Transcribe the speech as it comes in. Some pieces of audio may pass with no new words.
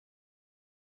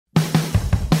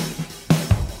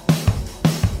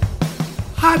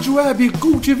Rádio Web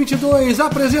Cult 22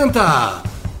 apresenta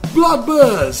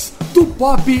Bloodbuzz, do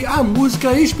pop à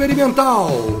música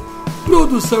experimental.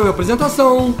 Produção e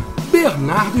apresentação,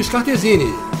 Bernardo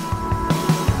Scartesini.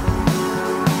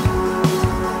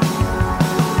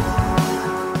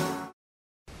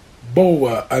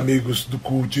 Boa, amigos do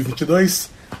Cult 22,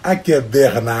 aqui é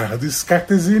Bernardo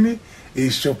Scartesini,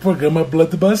 este é o programa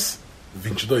Bloodbuzz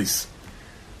 22.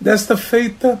 Desta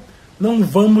feita, não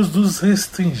vamos nos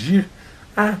restringir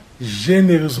a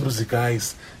gêneros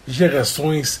musicais,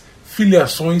 gerações,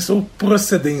 filiações ou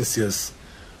procedências.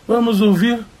 Vamos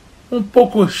ouvir um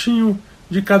pouquinho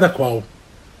de cada qual.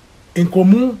 Em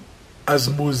comum, as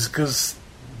músicas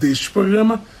deste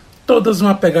programa, todas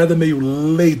uma pegada meio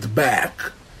laid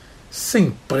back,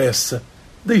 sem pressa,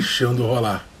 deixando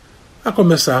rolar. A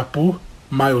começar por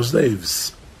Miles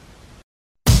Davis.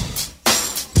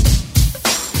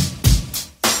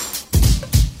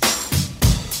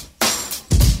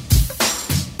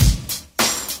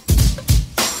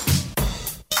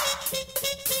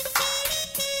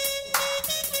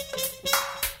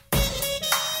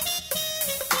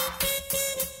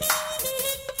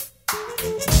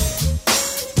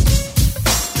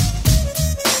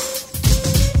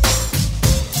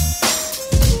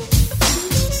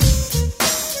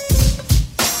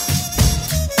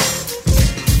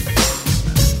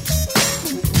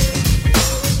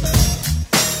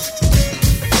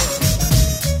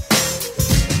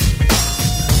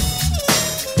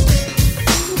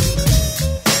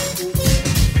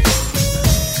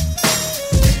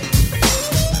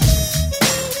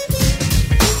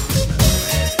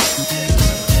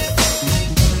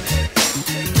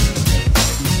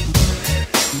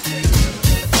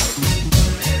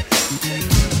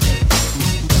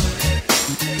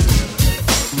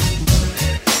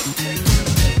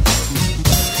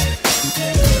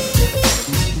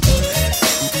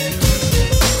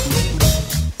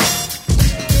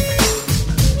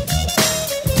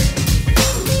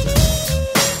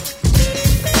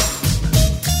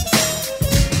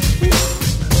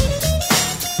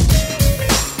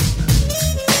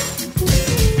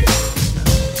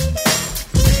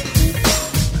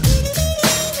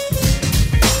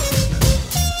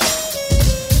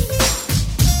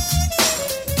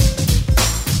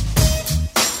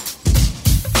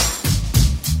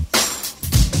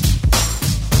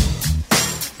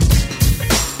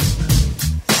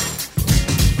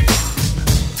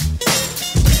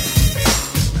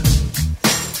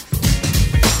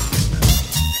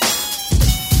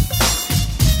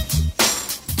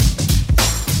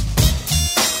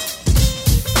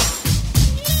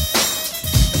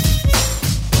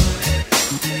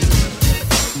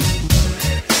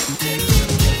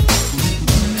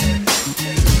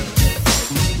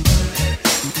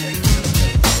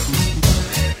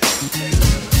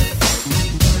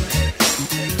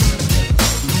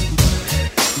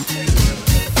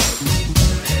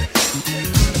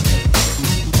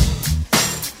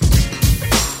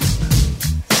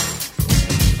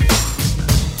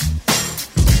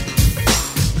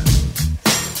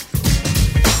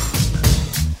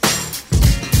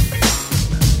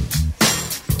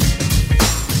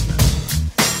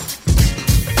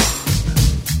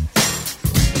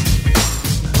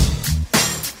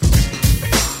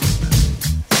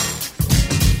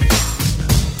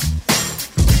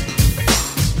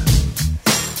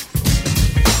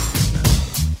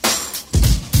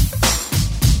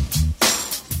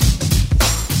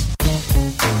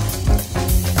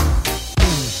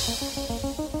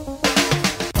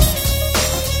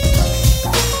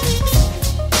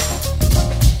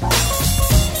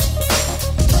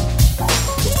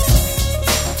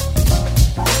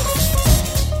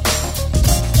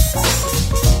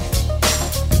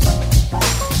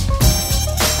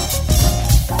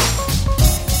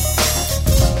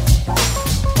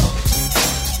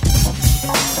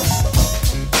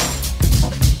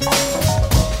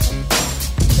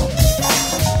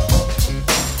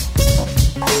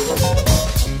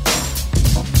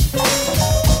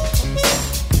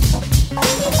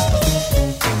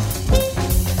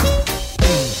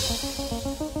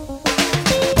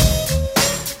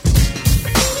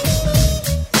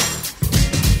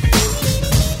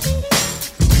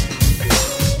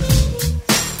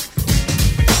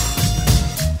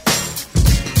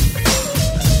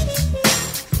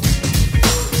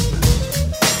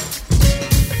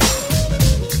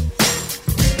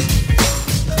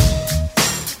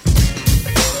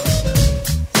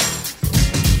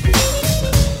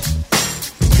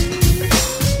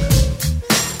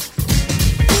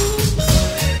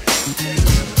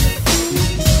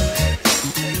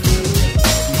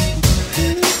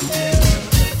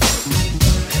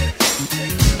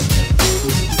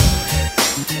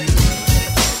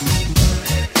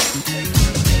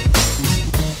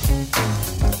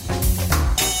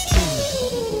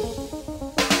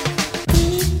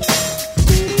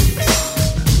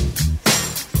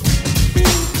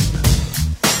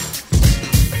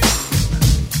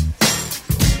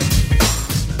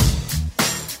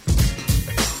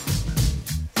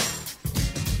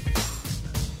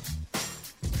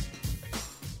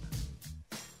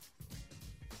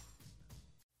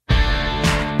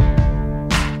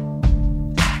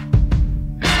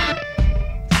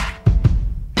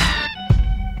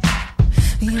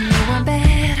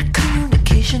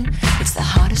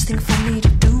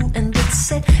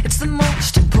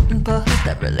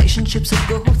 relationships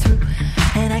will go through.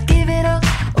 And I give it all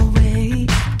away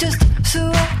just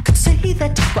so I could say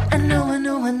that. But I know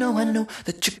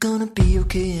that you're gonna be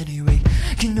okay anyway.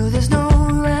 You know there's no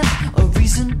rhyme or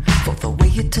reason for the way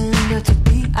you turned out to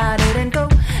be. I didn't go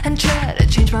and try to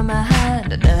change my mind,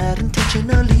 not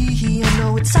intentionally. I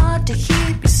know it's hard to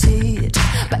hear you say it,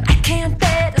 but I can't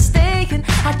bear to stay. And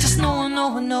I just know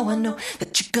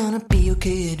that you're gonna be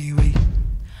okay anyway.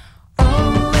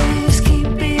 Always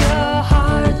keep your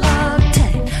heart locked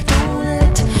tight. Don't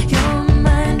let your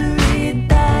mind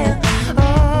retire.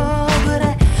 Oh, but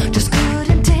I just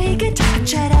couldn't take it. I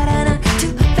tried to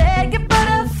beg it, but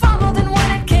I fumbled, and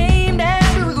when it came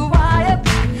down to the wire,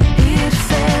 it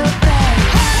felt bad.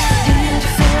 It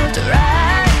felt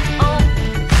right. Oh,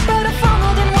 but I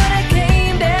fumbled, and when it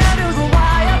came down to the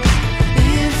wire,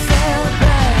 it felt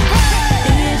right.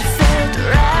 It felt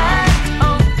right.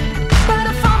 Oh, but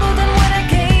I fumbled, and when it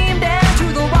came down to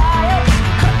the wire,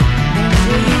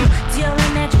 it's your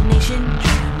imagination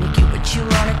trying to make you what you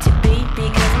want it to be.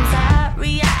 Because I'm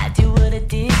sorry I did what I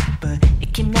did, but it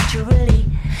came naturally,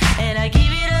 and I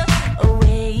gave it up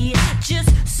away just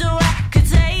so I could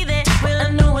say that. Well,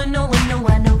 I know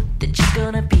that you're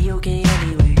gonna be okay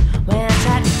anyway. When I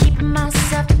tried to keep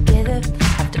myself together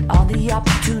after all the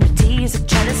opportunities, I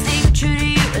tried to stay true to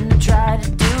you and I tried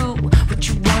to do what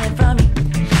you wanted from me,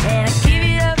 and I gave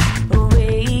it up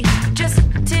away just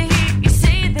to hear you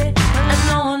say that.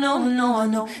 Well, I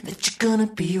know that you're gonna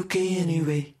be okay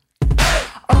anyway.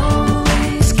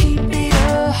 Always keep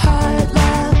your heart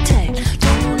locked tight.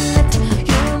 Don't let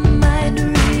your mind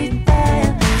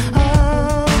retire.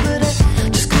 Oh, but I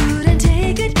just couldn't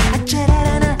take it. I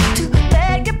tried to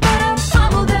beg it, but I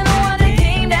fumbled, and when it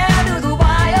came down to the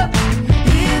wire,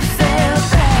 it felt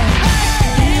right.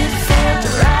 It felt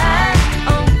right.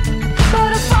 Oh,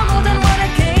 but I fumbled, and when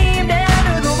it came down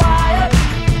to the wire,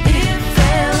 it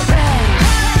felt right.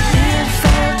 It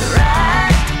felt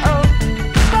right. Oh,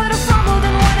 but I fumbled,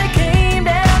 and when it came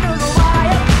down to the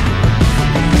wire,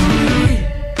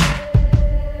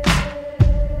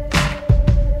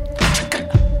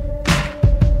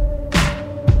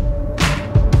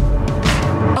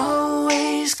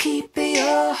 always keep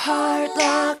your heart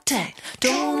locked tight.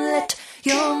 Don't let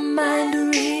your mind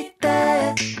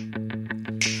retire.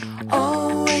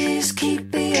 Always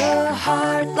keep your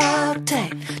heart locked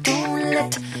tight. Don't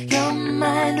let your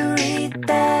mind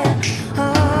retire.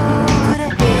 Oh, but I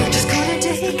just couldn't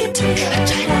take it. I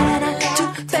tried to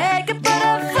beg it, but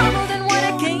I fumbled, and when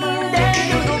it came down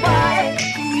to the wire,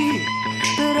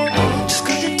 but I just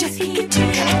couldn't take it.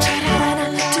 I tried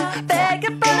to beg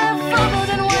it, but I fumbled,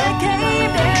 and when it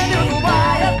came down to the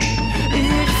wire,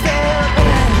 it felt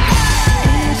right.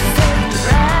 It felt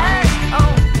right.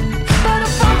 Oh, but I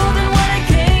fumbled, and when it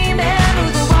came down to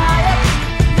the wire,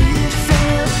 it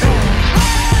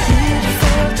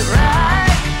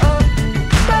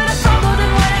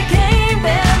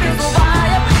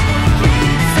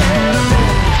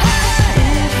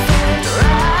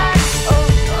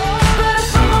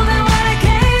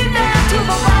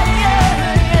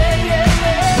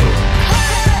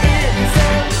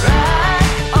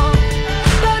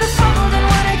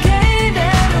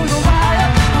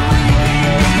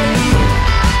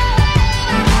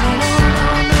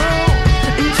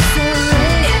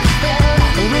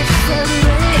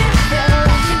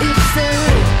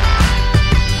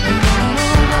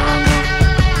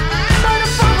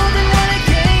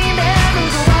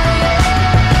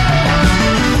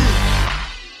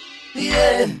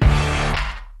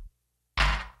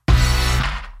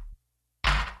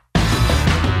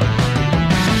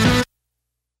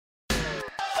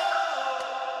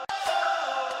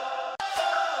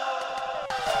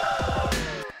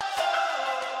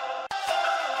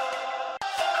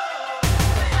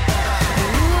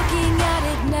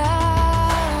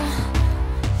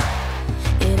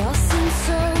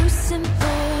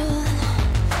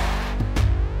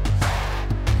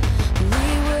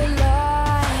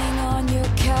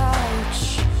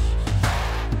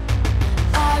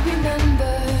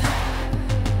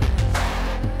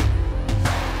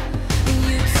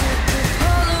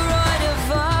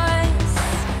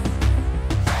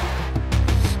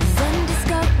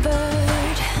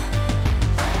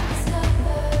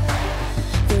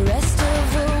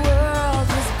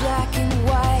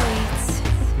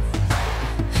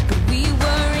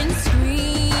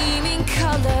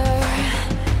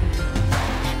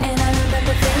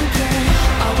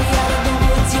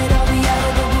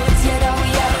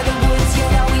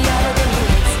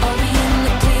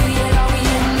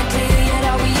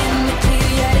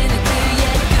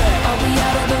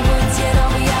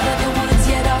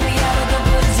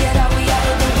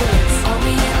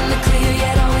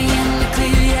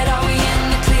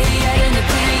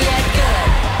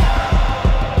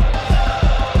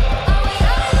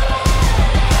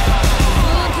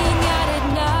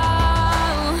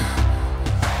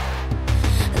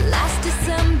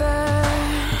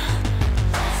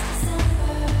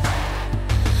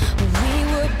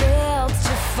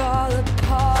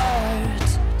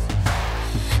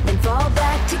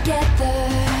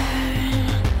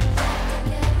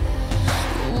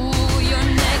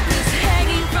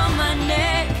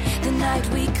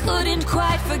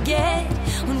forget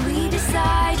when we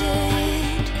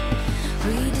decided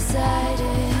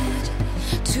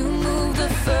to move the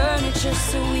furniture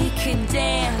so we could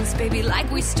dance, baby, like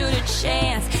we stood a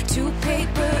chance. 2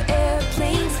 paper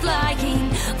airplanes flying,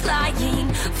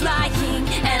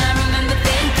 and I remember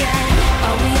thinking,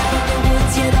 are we out of the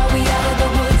woods yet? Are we out of the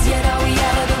woods yet? Are we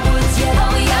out of the woods yet?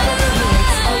 Are we out of the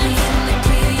woods? Are we in the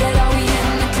clear yet? Are we in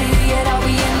the clear yet? Are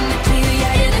we in the clear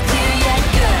yet? In the clear yet?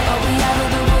 Good. Are we out of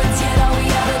the woods yet? Are we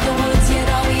out of the woods yet?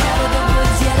 Are we out of the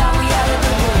woods yet? Are we out of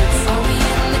the woods? Are we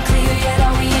in the clear yet?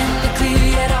 Are we in the clear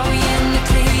yet? Are we in the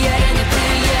clear yet? In the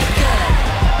clear yet? Good.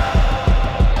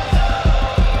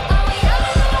 Are we out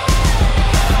of the woods?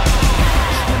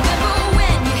 Remember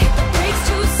when you hit the brakes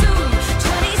too soon?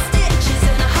 20 stitches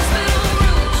in a hospital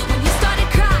room. When you started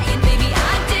crying, baby,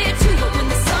 I did too. But when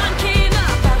the sun came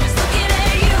up, I was looking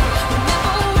at you.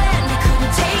 Remember when we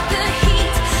couldn't take the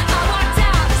heat? I walked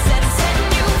out, I said I'm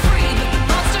setting you free. But the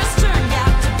monsters turned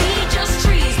out to be just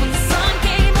trees. When the sun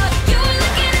came up, you were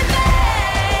looking at me.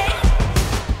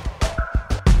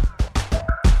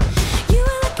 You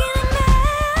were looking at me.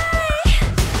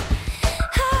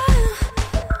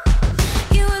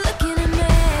 You were looking at me.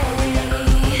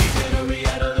 Are we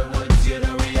out of the woods yet?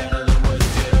 Are we out of the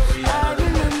woods yet? Are we out of the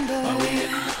woods yet? Are we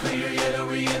in the clear yet? Are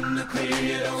we in the clear yet? Are we in the clear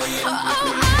yet? Are we out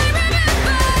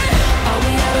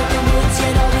of the woods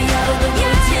yet? Are we out of the woods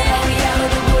yet? Are we out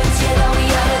of the woods yet? Are we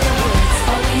out of the woods?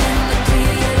 Are we in the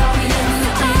clear yet? Are we in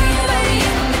the clear yet? Are we in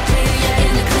the clear yet?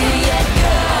 In the clear yet?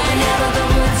 Are we out of the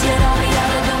woods yet? Are we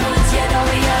out of the woods yet? Are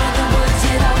we out of the woods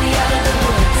yet? Are we out of the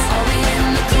woods? Are we in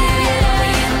the clear yet? Are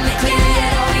we in the clear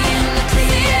yet? Are we in the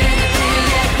clear yet? In the clear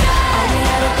yet? Are we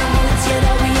out of the woods yet?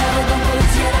 Are we out of the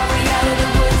woods yet? Are we out of the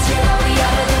woods yet? Are we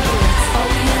out of the woods? Are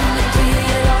we in the clear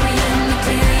yet? Are we in the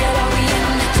clear yet? Are we in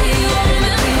the clear yet? In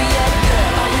the clear yet?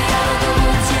 Are we out of the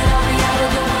woods yet? Are we out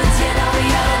of the woods yet? Are we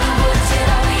out of the woods yet?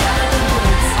 Are we out of the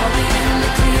woods? Are we in the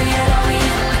clear yet? Are we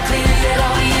in the clear yet?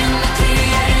 Are we in the clear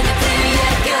yet? In the clear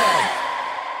yet? Good.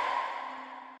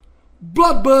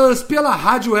 Bloodbuzz pela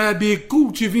rádio web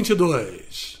Cult 22.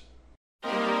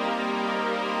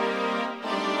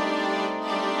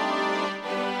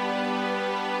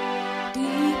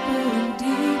 Deeper and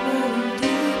deeper and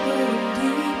deeper and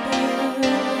deeper.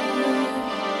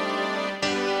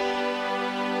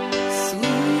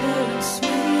 Sweeter and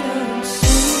sweeter and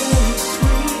sweeter and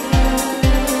sweeter.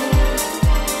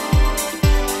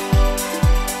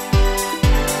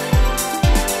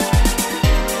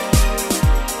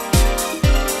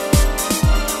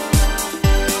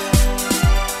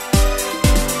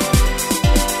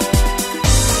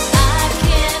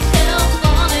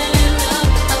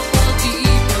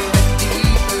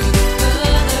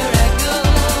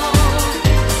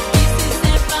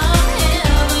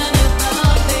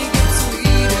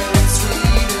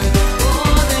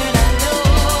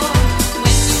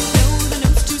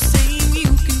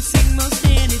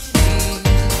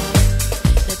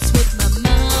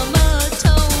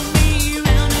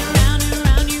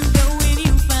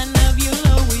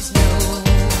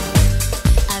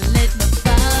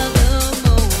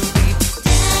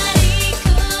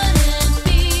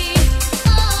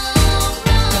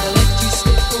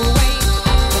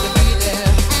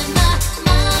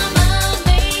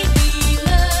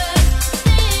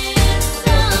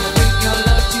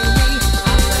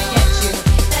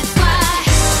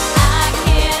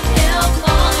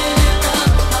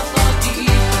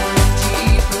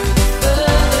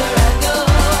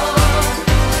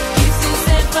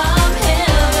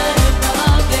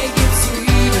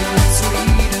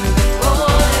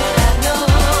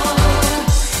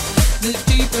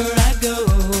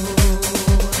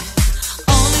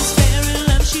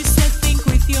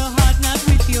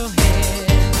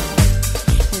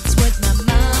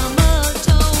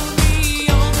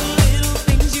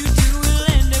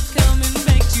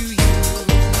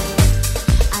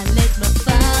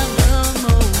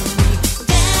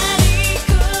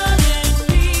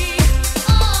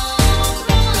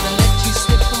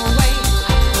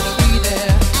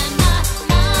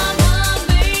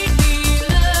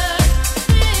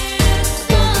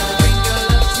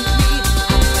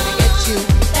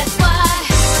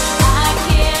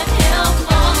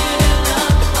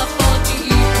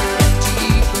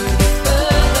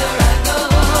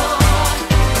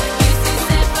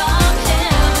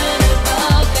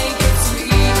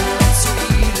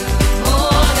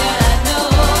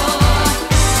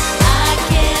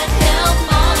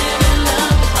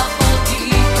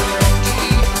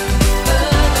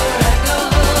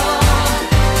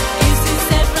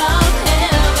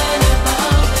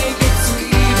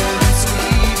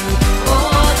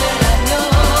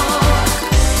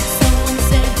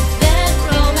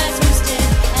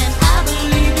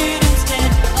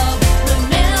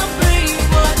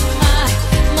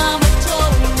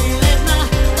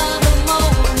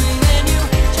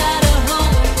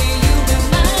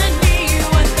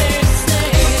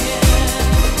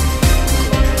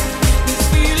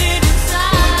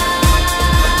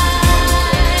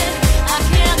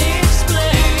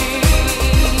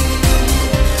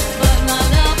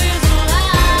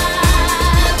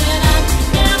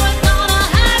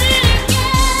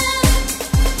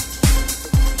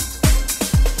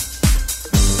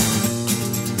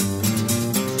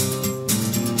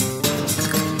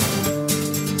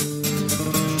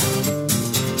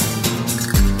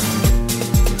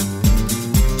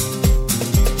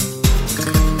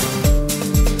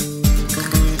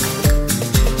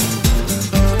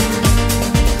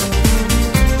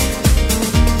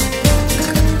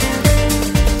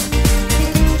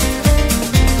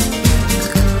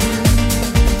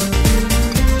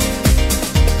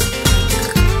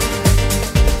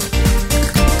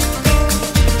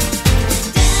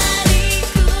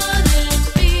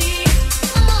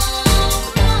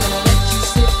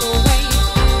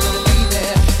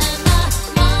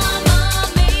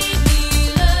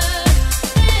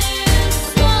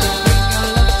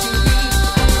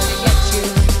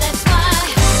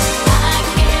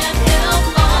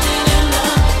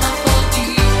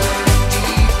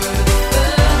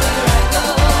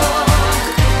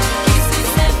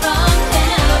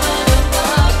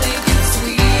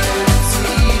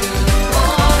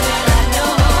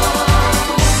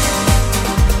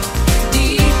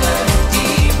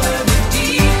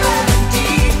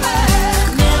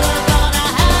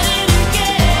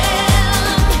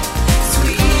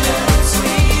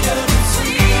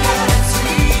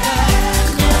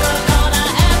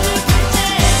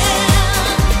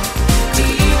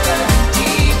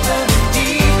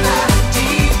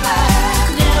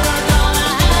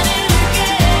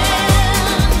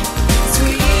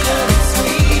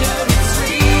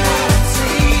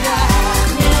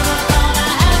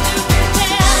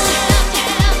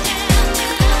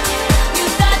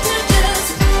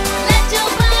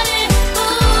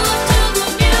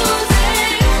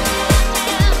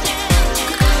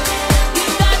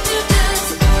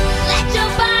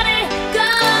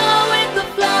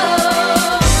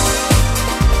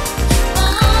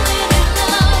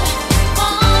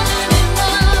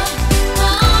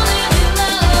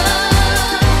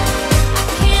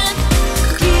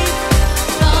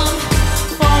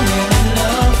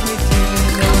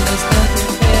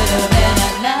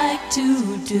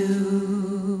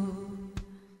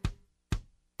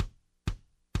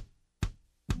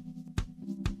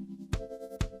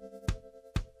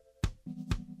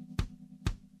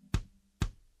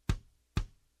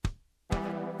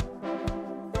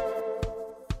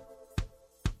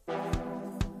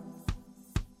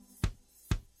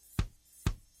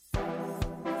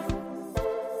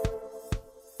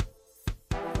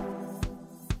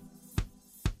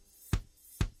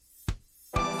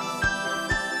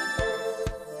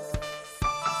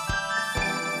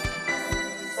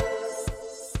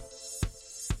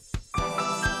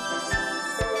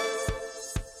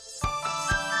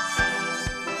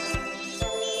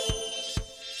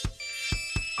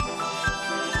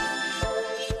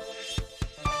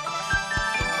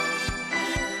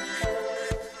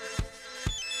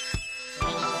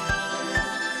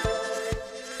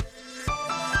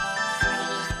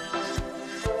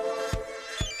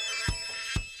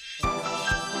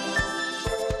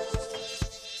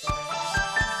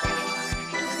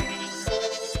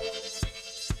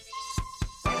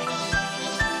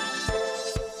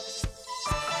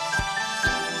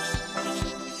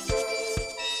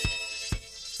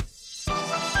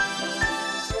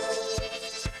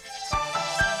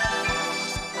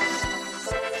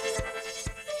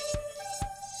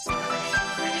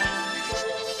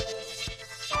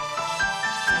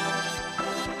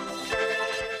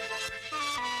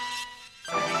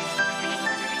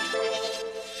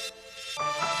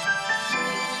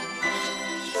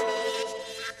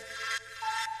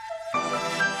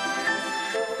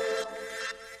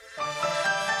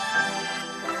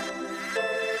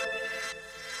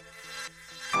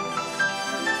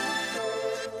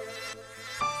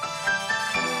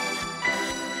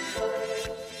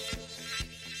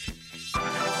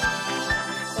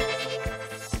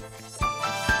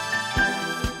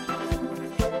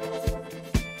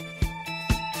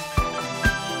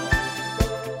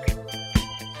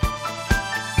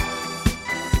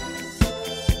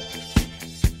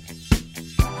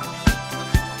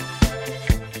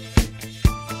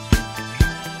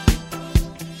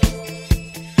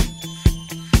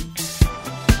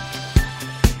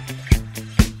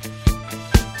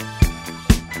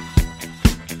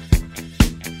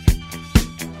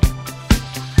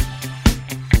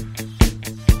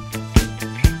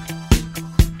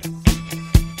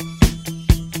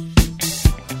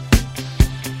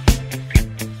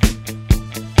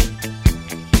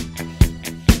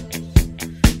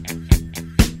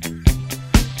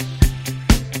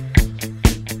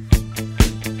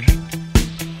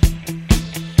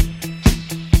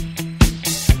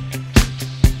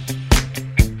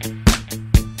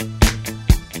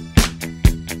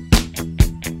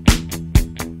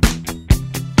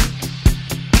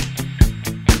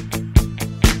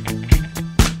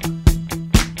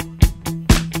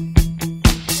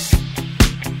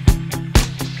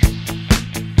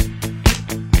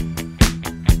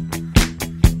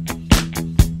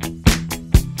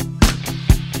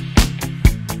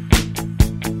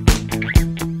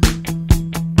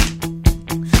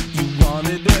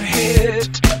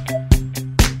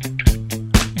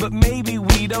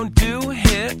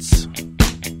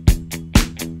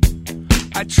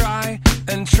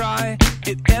 and try,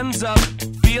 it ends up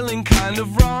feeling kind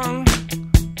of wrong.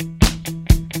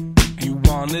 You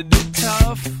wanted it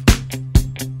tough,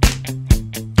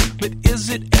 but is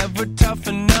it ever tough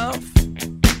enough?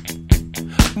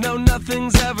 No,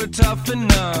 nothing's ever tough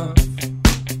enough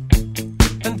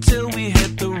until we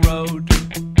hit the road.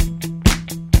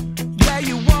 Yeah,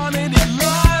 you wanted it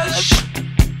lush,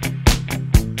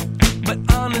 but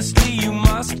honestly you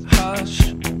must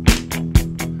hush.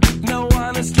 No,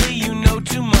 honestly you know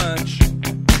too much,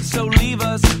 so leave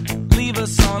us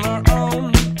on our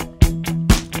own.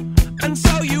 And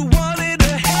so you wanted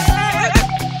a hit.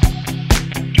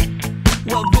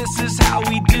 Well, this is how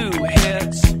we do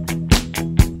hits.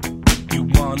 You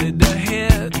wanted a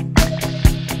hit,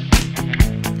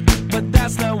 but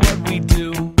that's not what we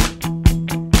do.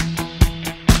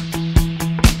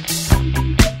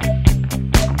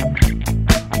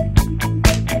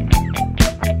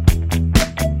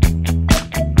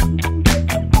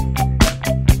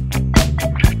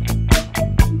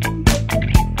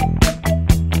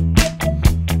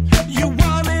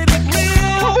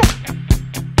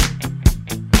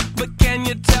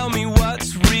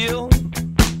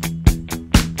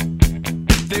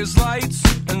 There's lights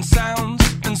and sounds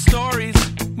and stories,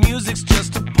 music's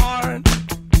just a part.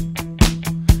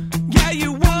 Yeah,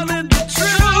 you wanted the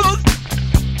truth,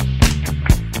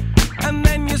 and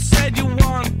then you said you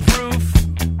want proof.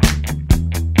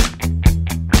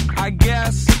 I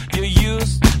guess you're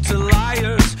used to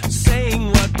liars saying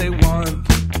what they want.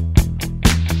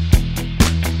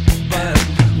 But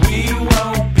we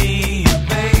won't be your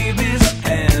babies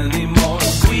anymore.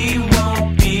 We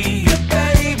won't be your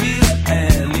babies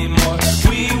anymore.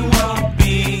 We won't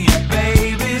be your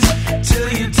babies till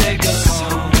you take us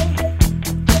home.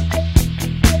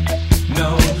 No,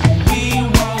 we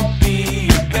won't be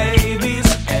your babies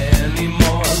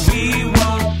anymore. We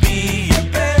won't be your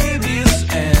babies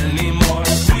anymore.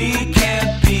 We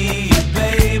can't be your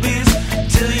babies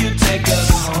till you take us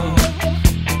home.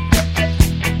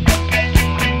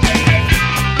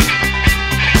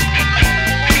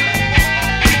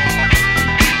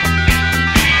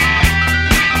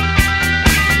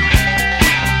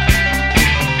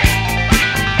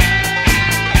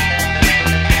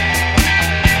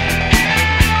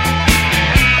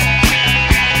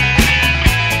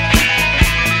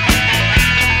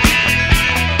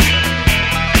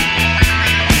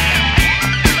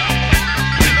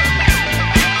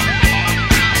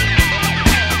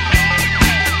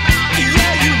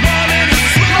 Yeah, you wanted it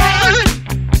smart,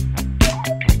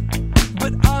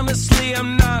 but honestly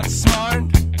I'm not smart.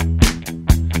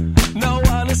 No,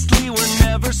 honestly we're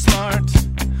never smart.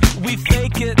 We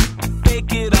fake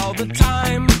it all the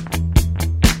time.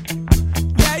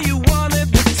 Yeah, you wanted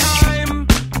the time,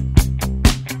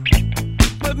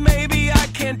 but maybe I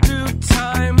can't do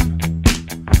time.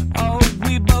 Oh,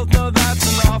 we both know that's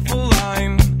an awful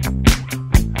line,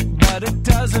 but it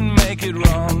doesn't make it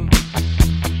wrong.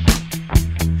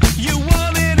 You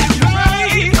wanted it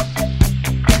right.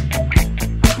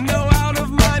 No, out of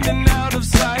mind and out of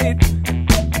sight.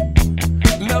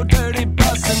 No dirty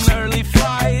bus and early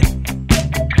flight.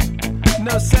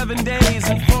 No 7 days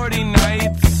and 40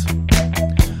 nights.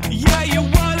 Yeah, you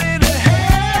wanted a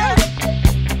hit,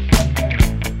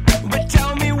 but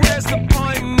tell me where's the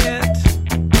point in it?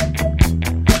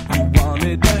 You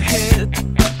wanted a hit,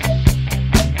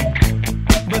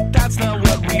 but that's not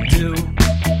what we do.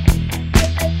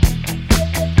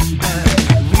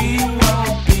 We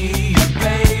won't be your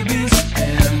babies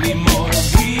anymore.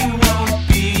 We won't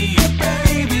be your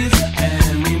babies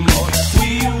anymore.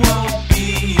 We won't be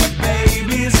your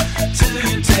babies till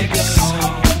you take us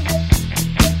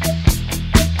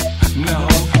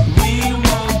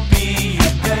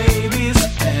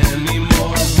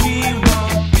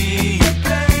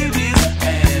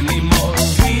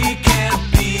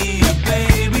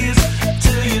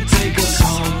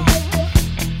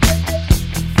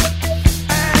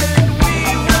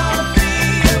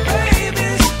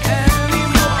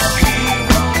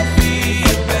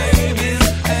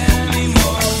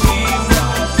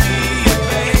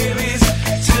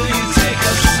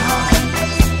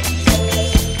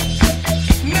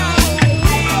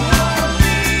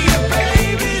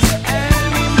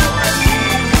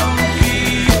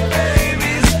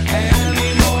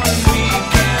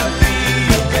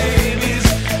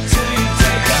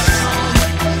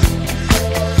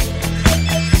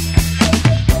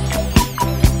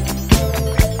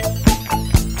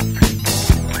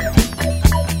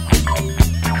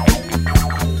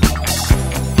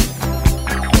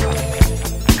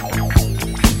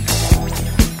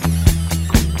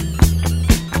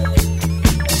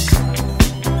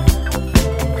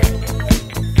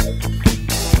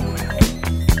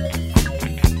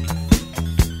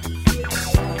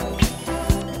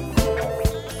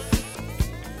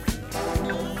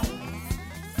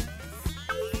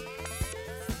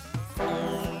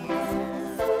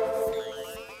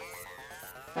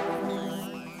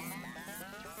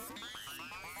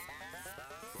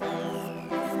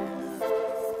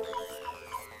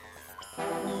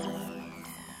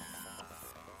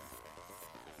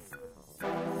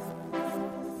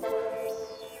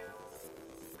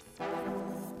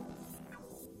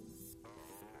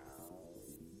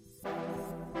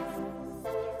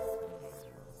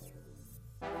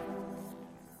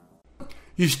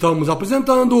Estamos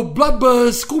apresentando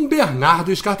Bloodbuzz com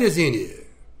Bernardo Scartesini.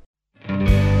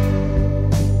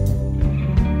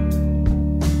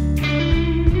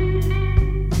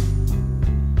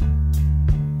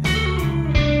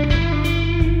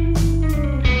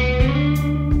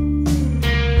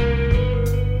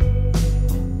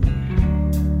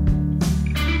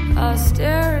 I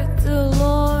stare at the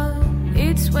lawn,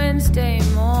 it's Wednesday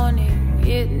morning,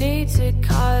 it needs a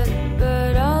cut,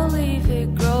 but I'll leave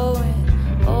it growing.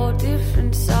 All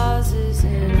different sizes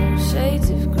and all shades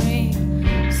of green.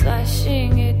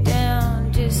 Slashing it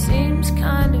down just seems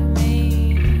kind of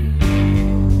mean.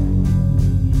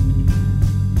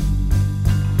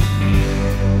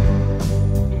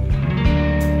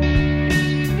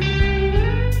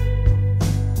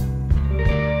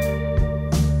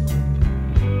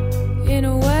 In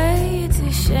a way, it's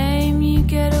a shame you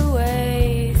get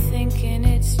away thinking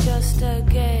it's just a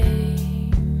game.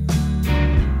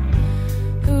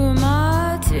 Who am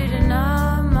I to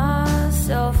deny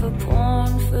myself a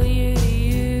pawn for you to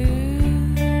use?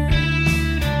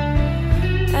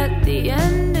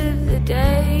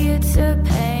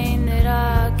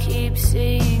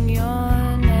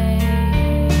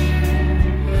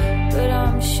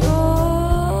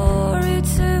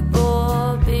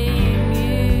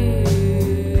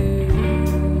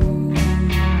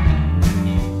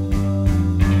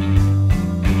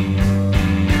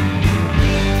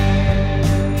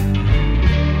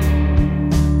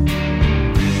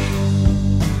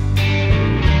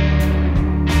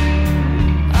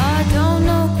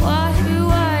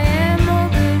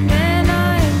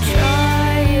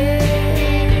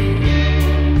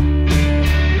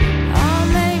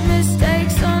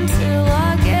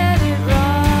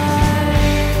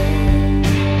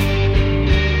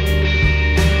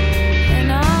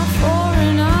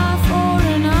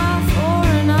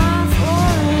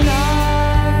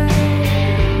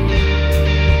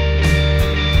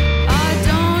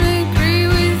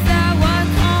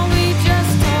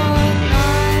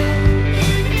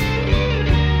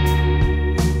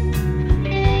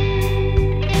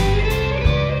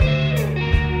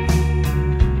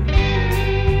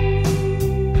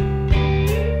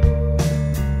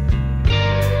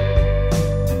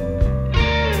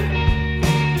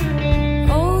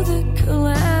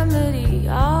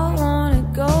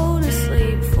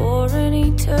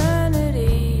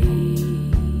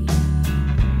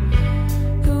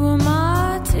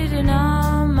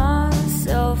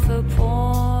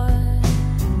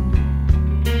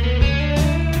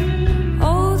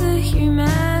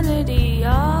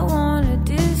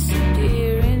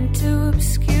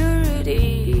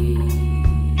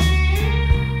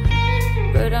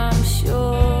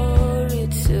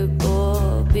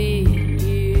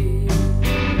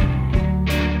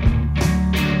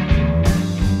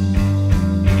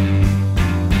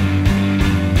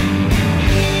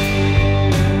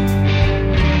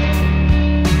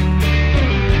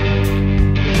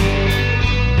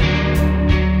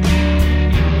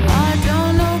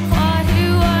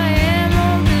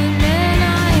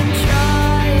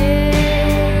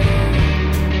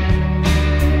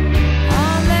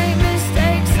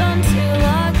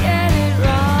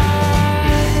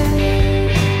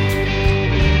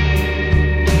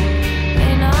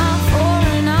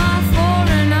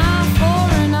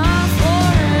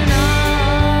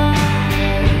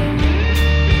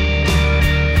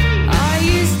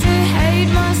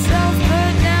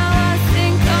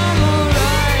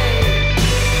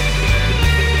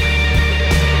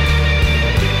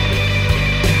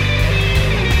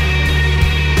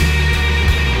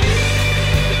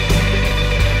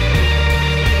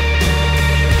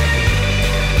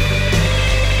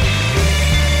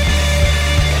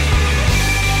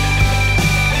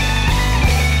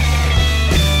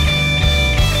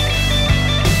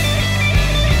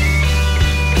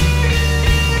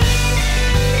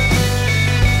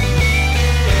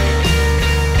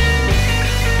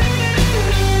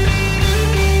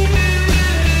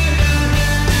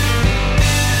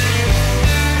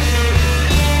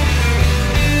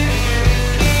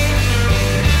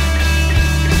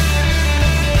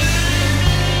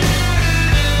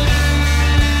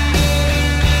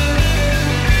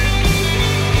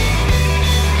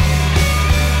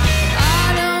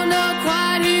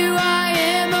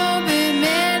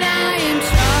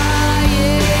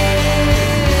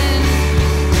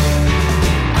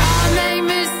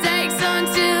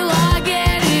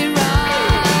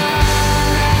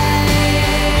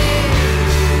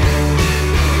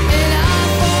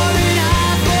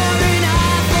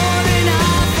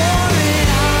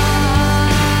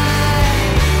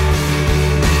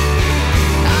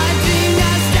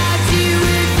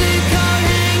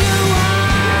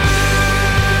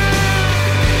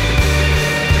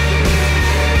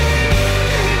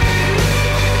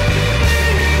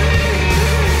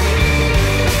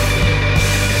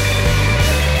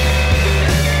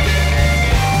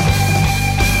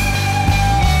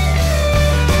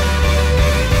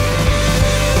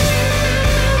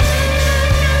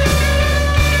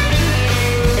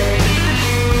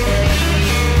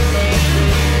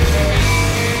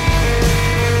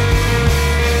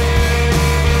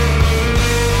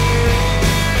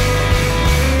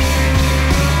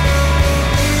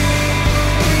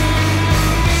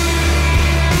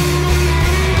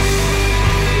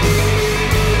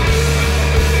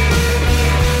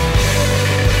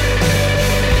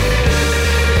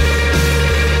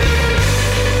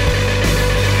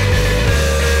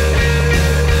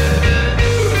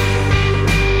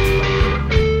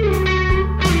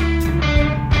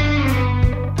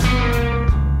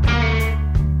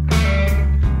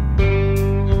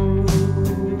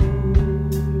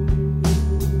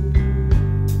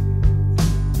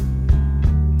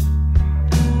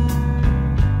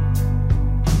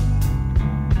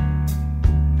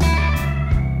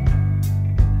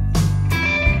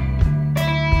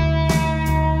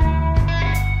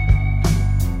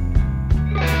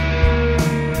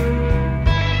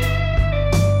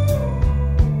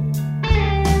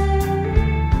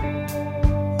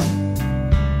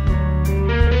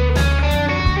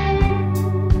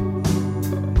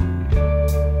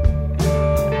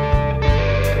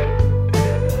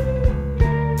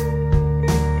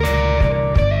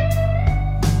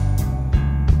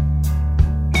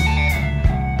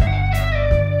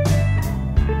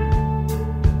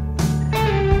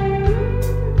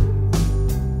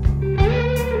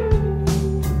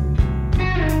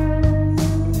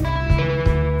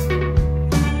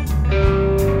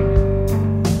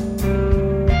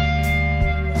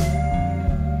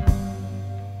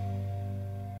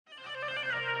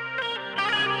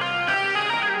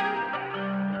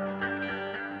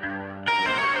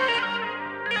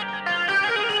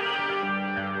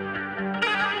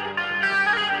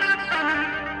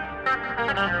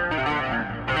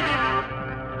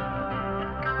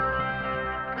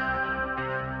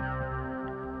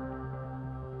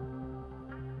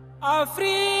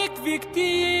 Afrique, victime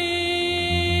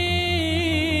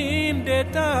de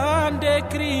tant de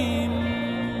crimes.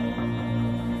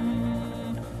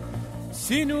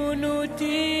 Si nous nous tîmes,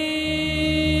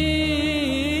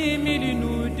 il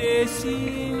nous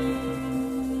dessine.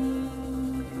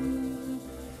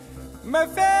 Me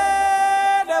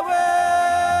fait de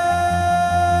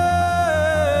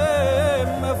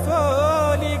me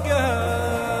foliga.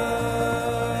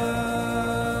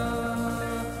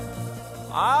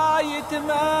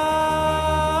 Ayetmani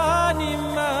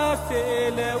ma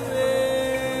fait le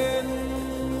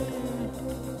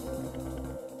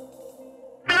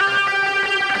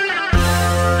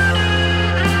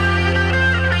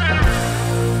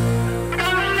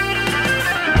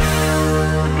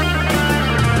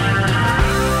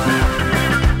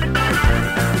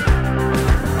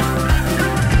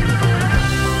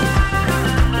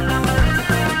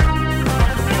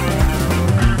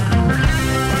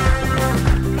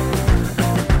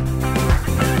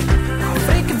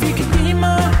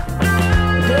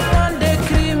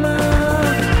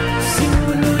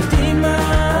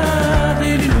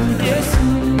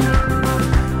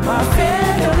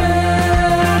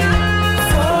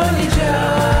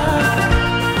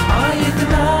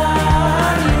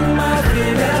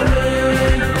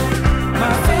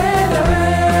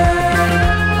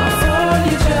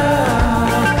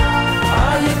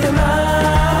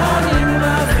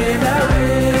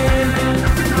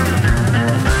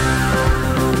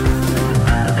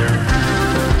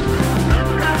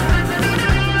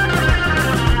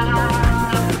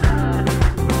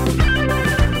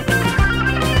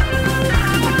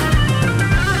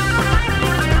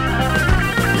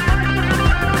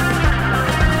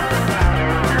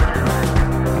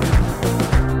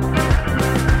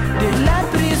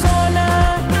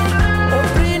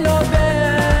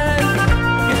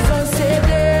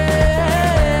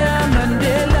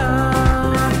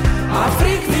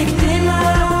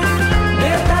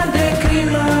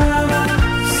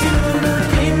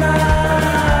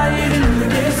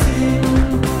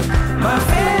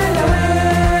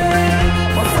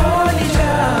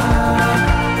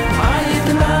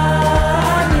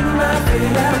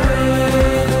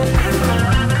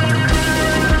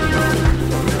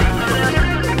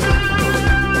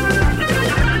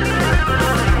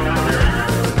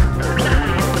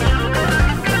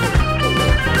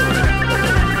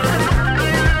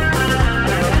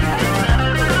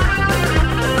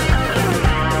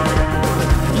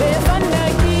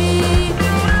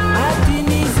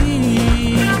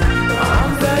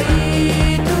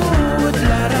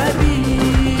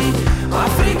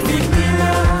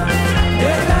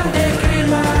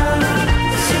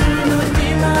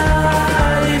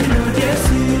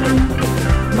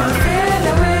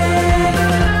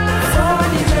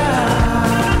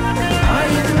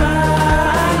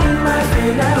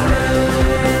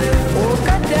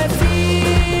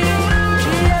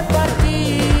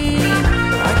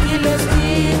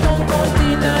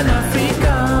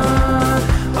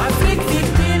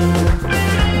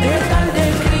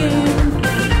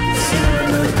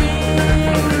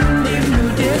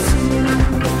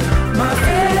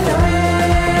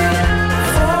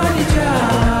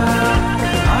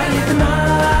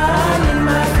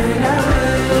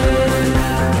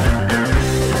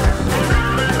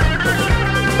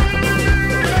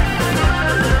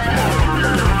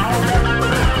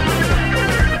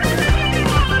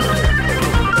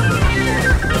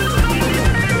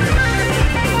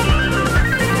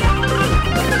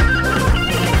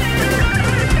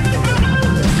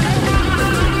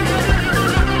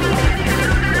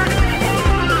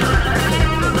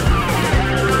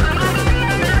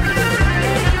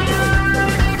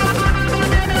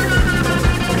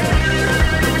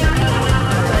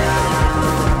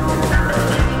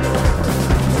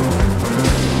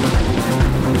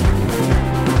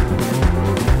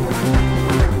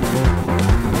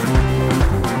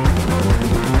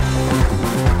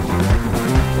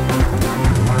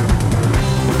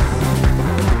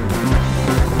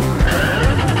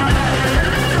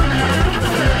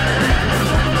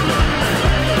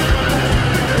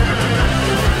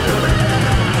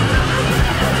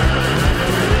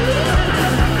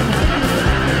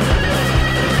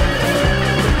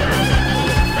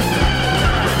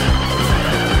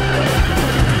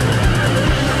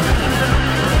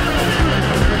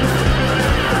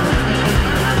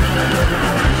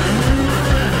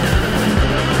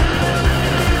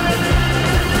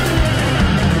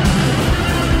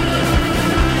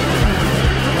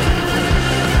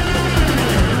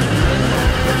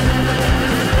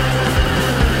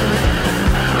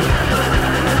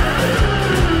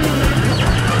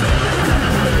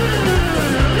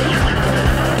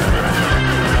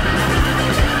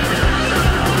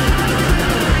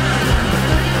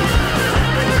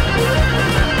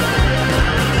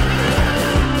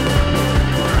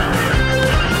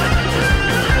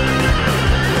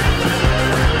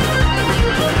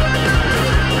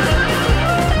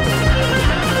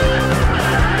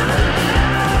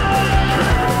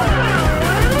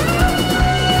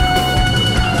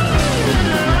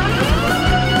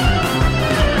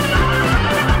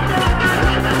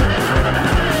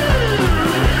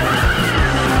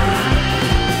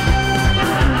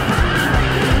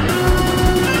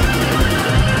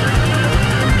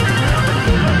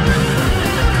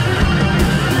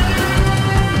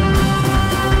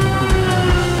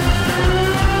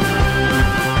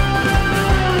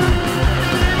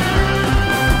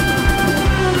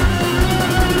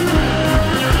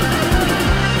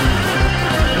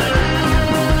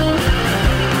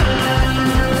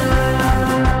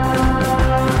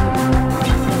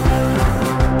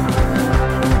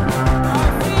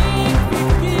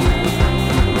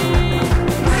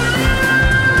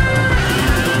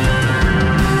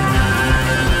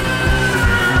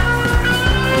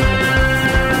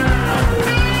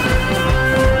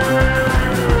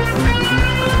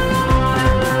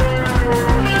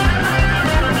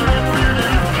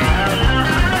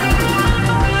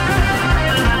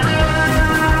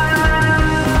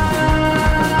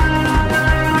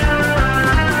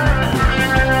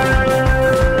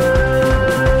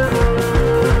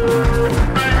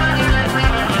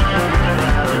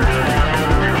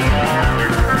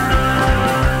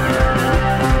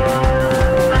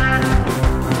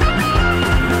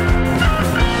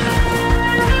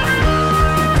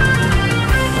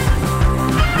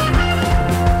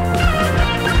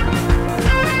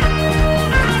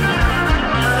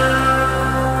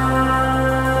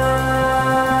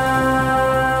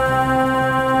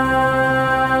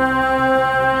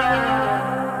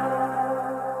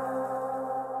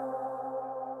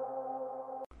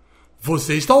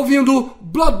Você está ouvindo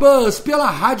Bloodbuzz pela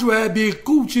rádio web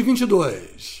Cult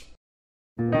 22.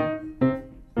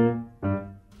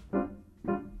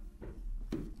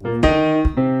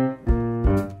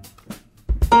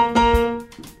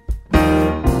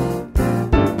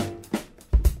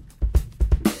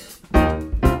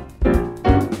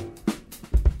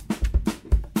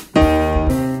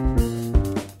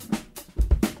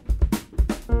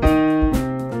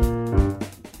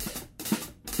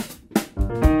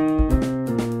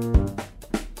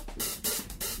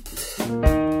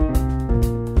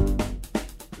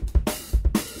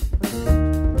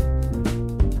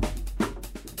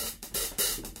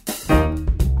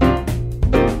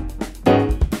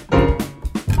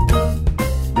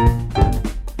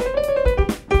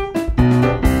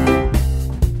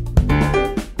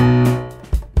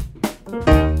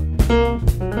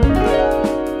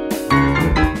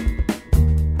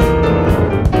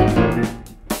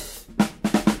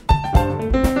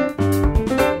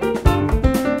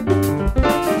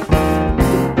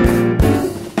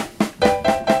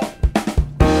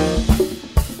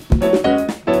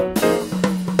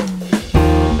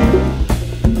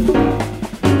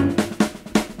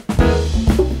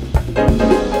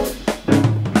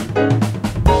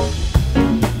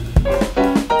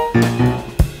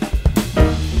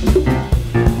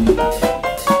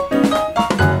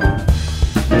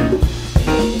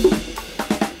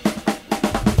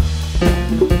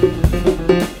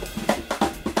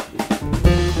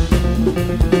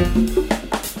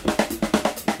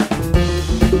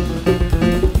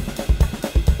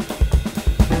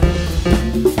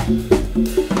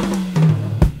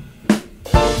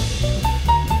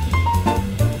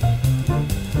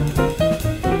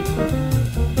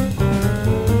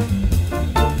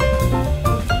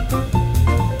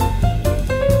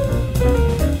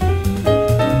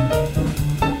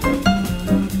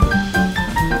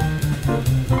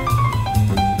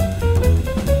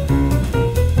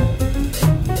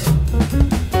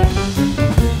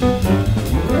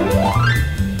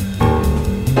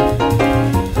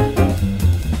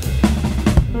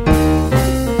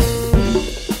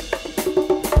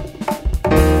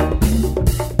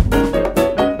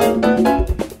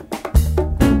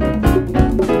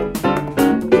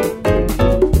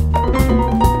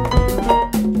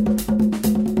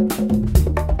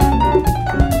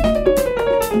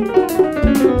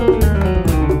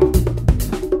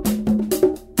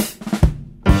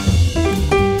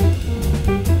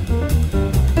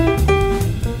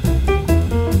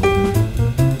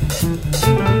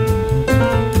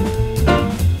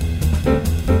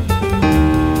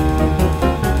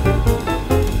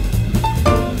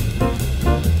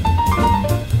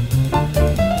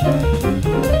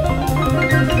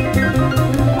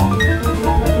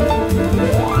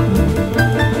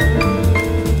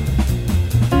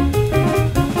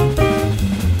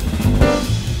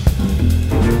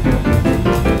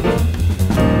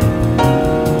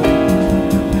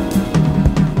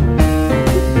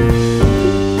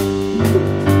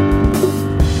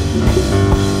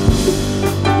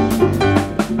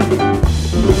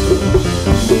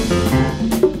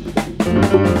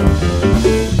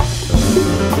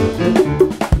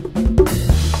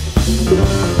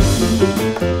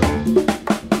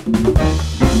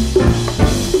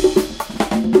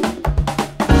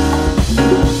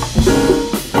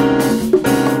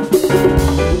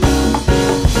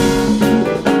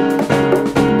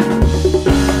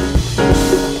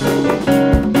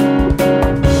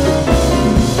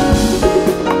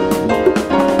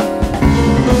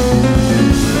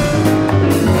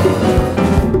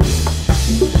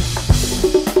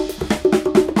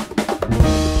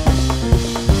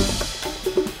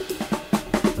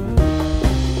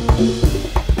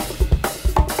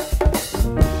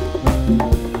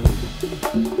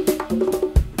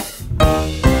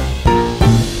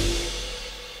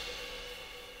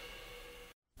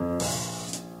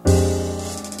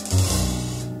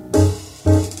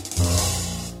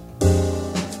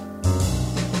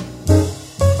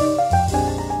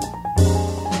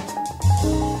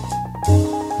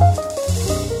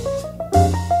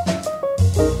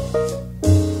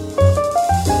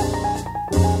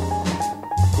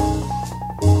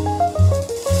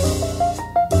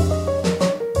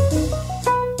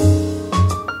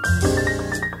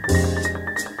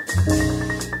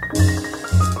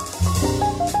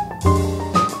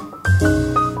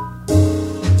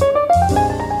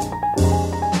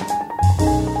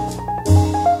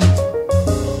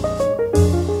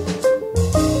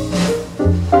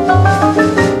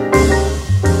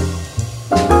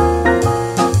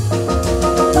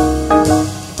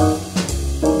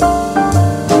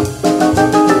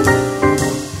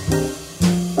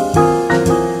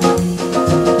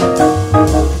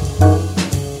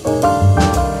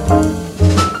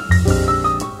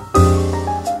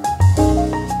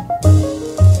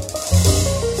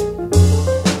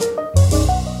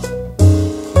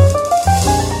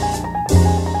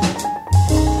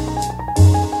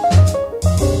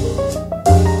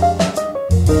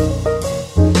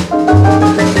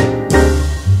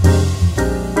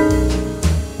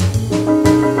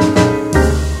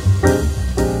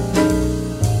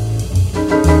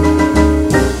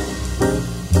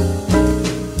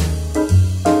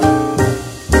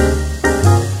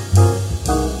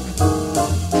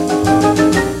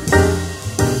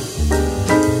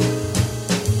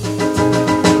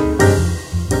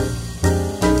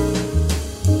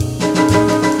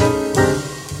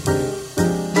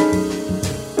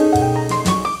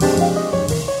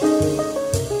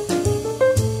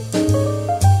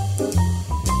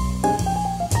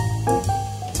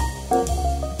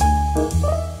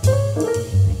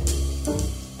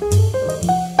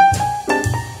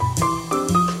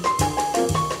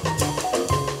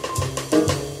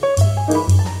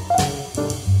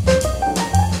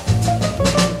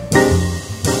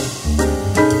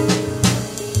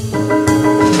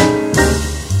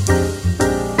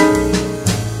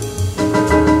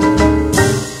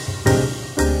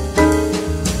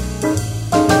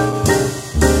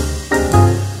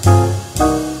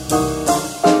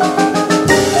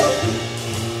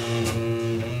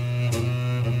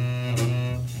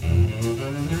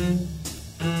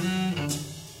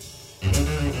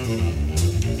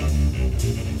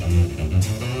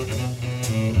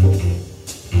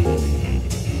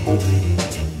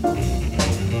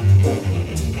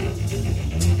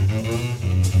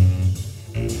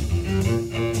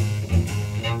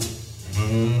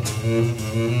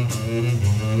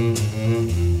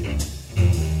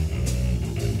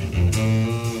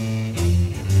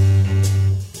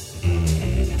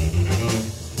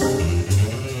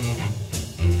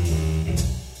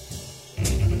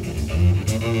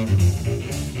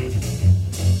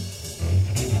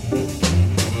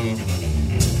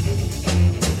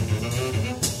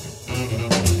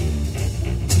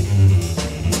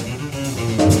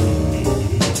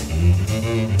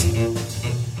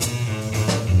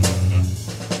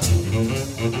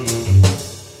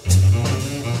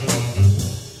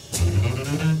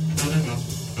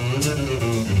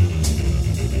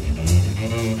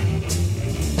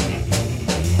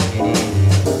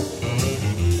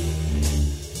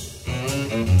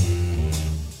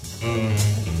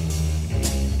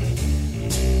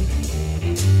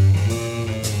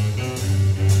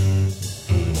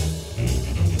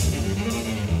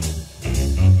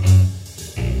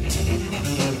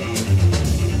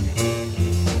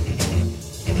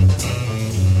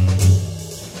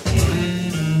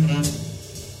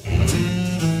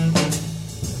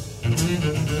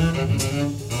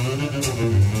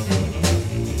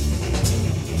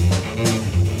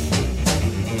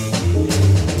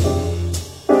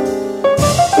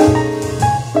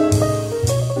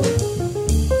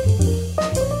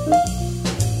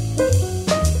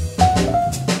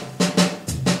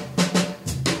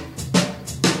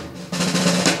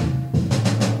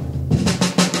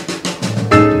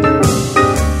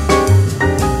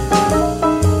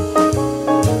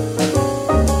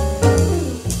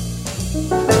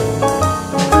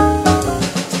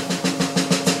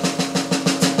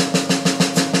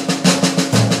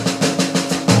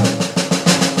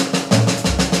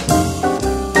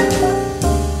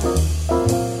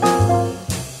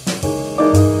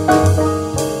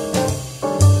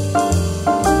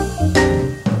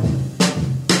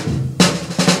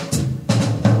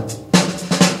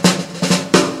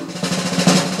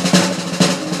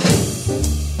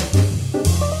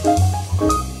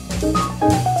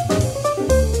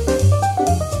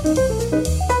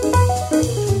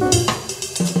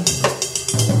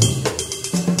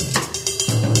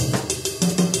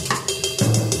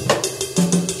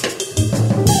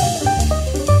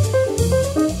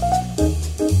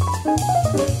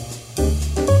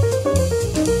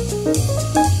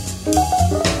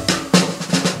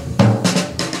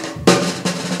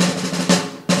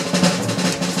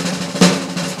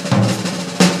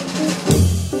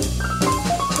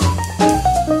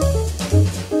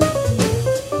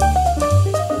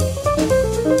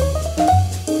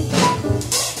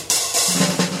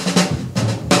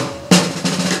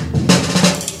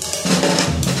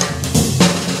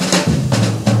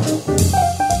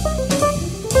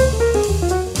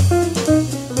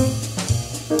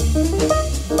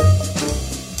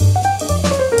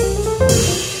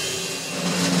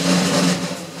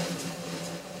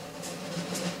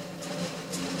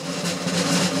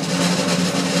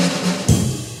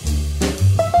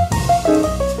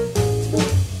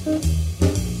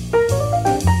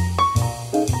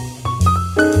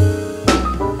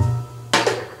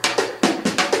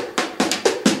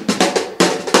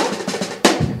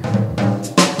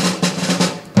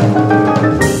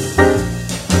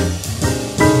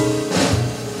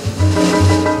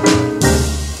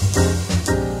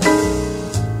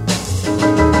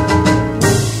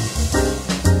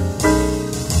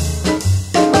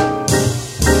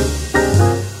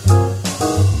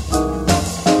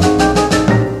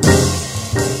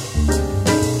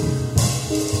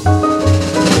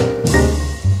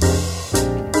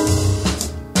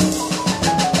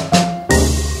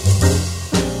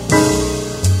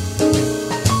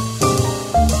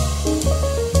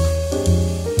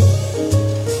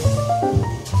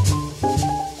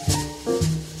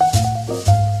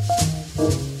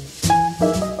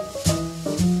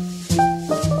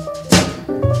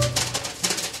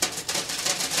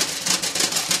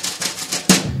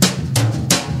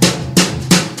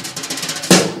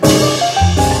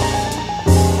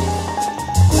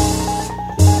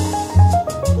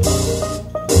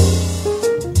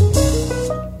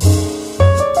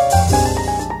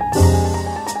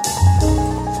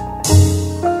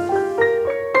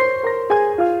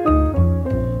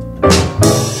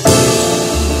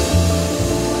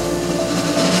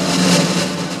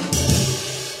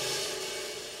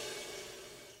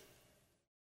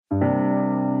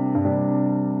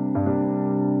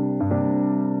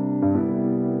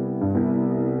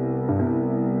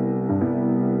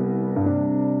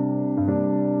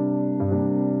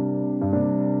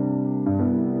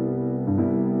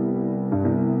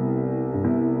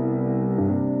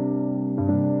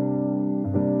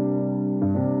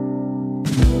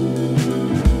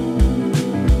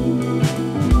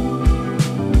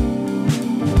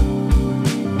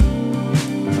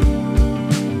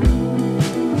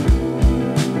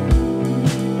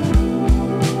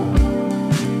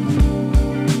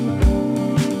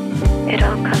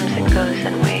 comes and goes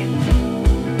in waves.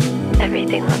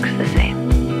 Everything looks the same.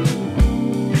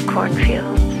 The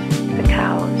cornfields, the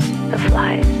cows, the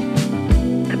flies,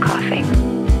 the coughing.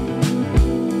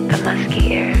 The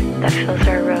musky air that fills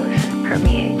our rows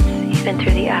permeates even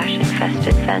through the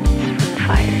ash-infested vents from the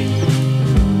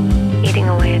fires, eating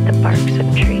away at the barks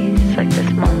of trees like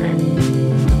this moment,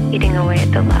 eating away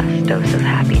at the last dose of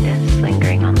happiness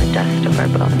lingering on the dust of our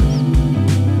bones.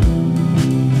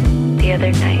 The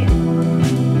other night,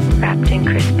 wrapped in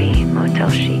crispy motel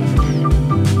sheets,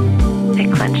 I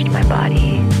clenched my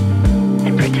body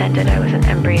and pretended I was an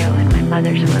embryo in my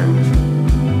mother's womb.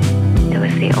 It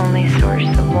was the only source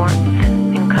of warmth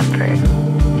and comfort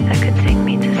that could sing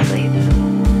me to sleep.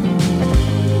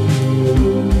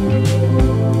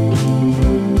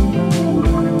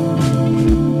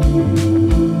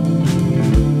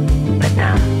 But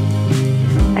now,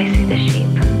 I see the sheep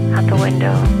out the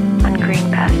window on green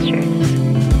pastures.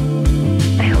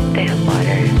 I hope they have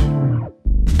water.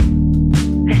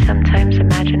 I sometimes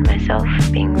imagine myself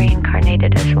being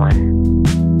reincarnated as one,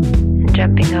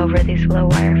 jumping over these low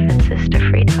wire fences to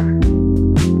freedom.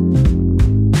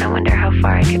 I wonder how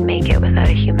far I could make it without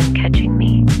a human catching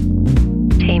me,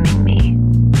 taming me,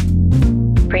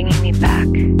 bringing me back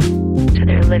to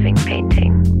their living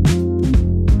painting,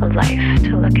 a life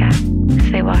to look at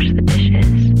as they wash the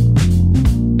dishes,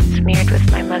 smeared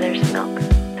with my mother's milk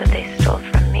that they stole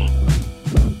from me.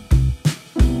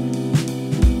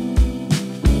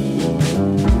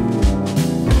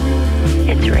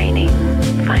 It's raining,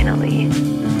 finally,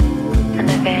 and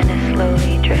the van is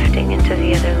slowly drifting into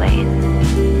the other lane.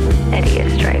 Eddie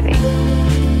is driving.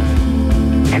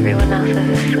 Everyone else is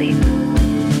asleep,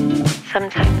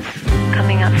 sometimes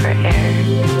coming up for air,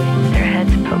 their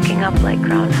heads poking up like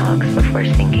groundhogs before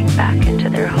sinking back into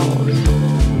their holes.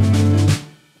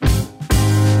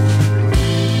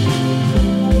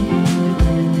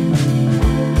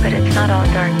 But it's not all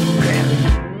dark and grim.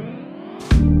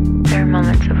 There are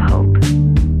moments of hope.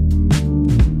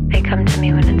 They come to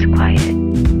me when it's quiet.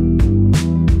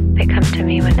 They come to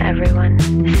me when everyone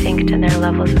is synced in their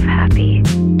levels of happy,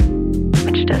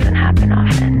 which doesn't happen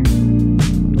often.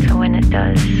 So when it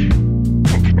does,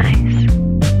 it's nice.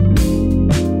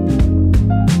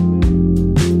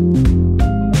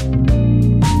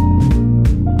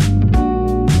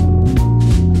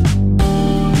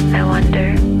 I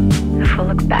wonder if we'll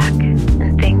look back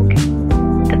and think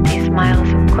that these miles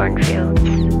of cornfields,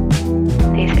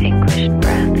 these anguished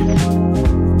breaths,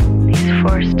 these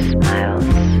forced smiles,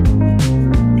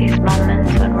 these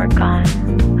moments when we're gone,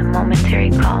 the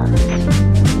momentary calms,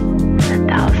 and the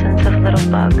thousands of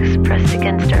little bugs pressed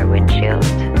against our windshield,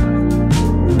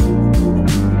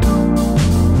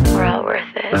 we're all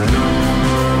worth it.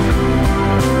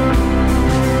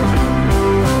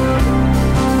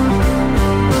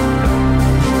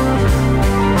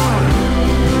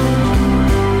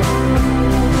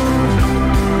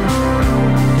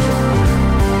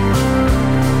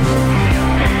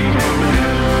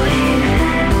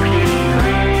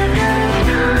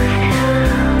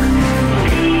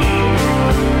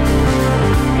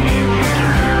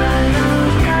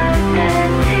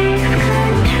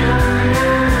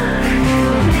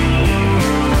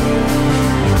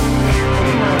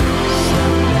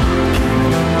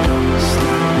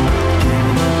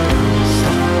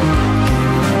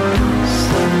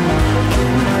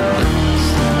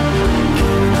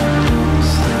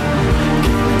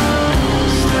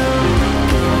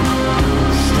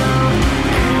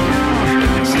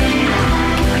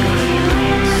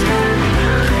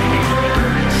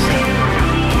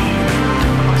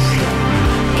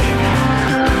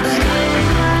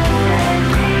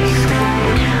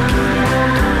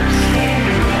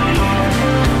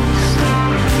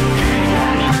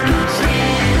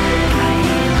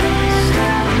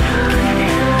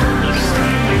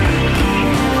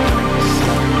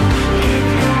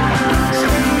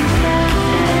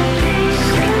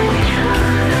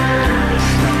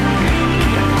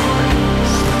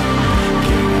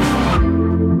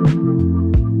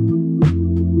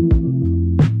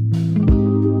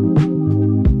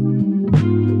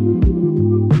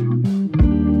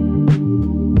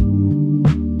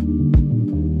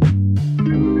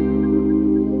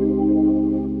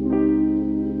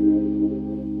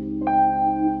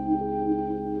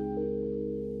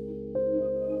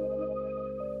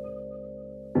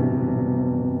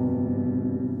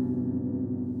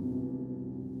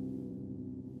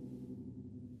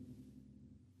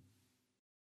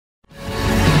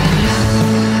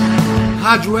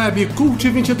 Rádio Web Cult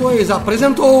 22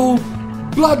 apresentou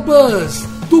Bloodbuzz,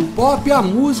 do pop à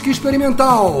música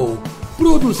experimental.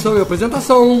 Produção e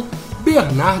apresentação,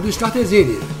 Bernardo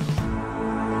Scartesini.